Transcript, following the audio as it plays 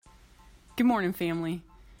Good morning, family.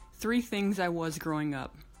 3 things I was growing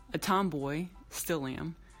up: a tomboy, still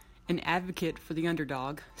am, an advocate for the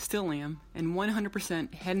underdog, still am, and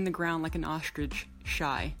 100% head in the ground like an ostrich,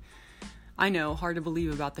 shy. I know, hard to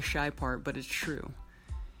believe about the shy part, but it's true.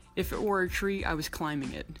 If it were a tree, I was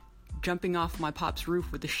climbing it. Jumping off my pop's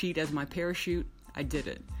roof with a sheet as my parachute, I did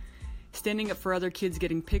it. Standing up for other kids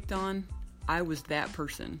getting picked on, I was that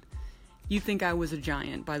person. You'd think I was a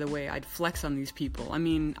giant, by the way I'd flex on these people. I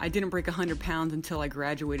mean, I didn't break 100 pounds until I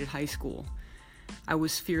graduated high school. I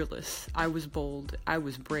was fearless, I was bold, I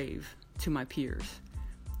was brave, to my peers.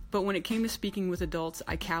 But when it came to speaking with adults,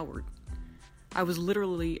 I cowered. I was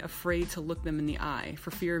literally afraid to look them in the eye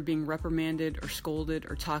for fear of being reprimanded or scolded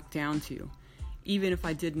or talked down to, even if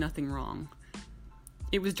I did nothing wrong.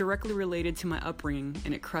 It was directly related to my upbringing,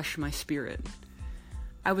 and it crushed my spirit.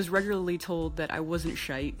 I was regularly told that I wasn't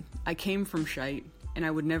shite, I came from shite, and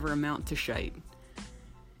I would never amount to shite.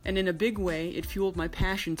 And in a big way, it fueled my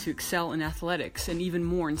passion to excel in athletics and even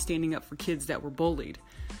more in standing up for kids that were bullied.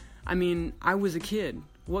 I mean, I was a kid.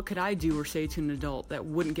 What could I do or say to an adult that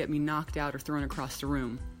wouldn't get me knocked out or thrown across the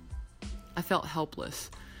room? I felt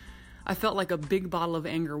helpless. I felt like a big bottle of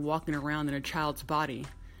anger walking around in a child's body.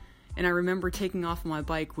 And I remember taking off my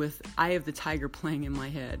bike with Eye of the Tiger playing in my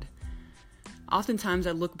head. Oftentimes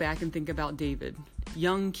I look back and think about David,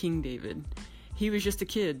 young King David. He was just a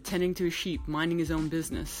kid tending to his sheep, minding his own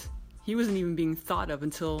business. He wasn't even being thought of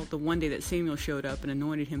until the one day that Samuel showed up and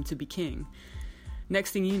anointed him to be king.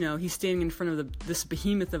 Next thing you know, he's standing in front of this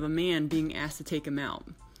behemoth of a man being asked to take him out.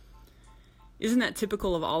 Isn't that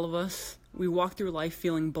typical of all of us? We walk through life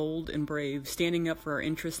feeling bold and brave, standing up for our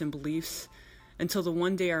interests and beliefs, until the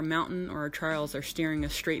one day our mountain or our trials are staring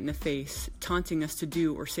us straight in the face, taunting us to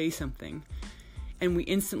do or say something, and we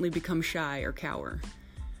instantly become shy or cower.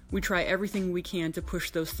 We try everything we can to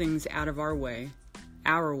push those things out of our way,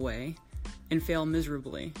 and fail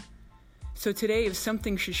miserably. So today, if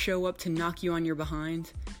something should show up to knock you on your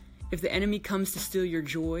behind, if the enemy comes to steal your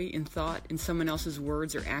joy in thought in someone else's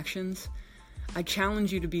words or actions, I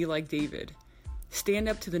challenge you to be like David. Stand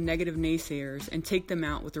up to the negative naysayers and take them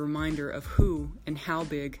out with a reminder of who and how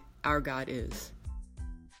big our God is.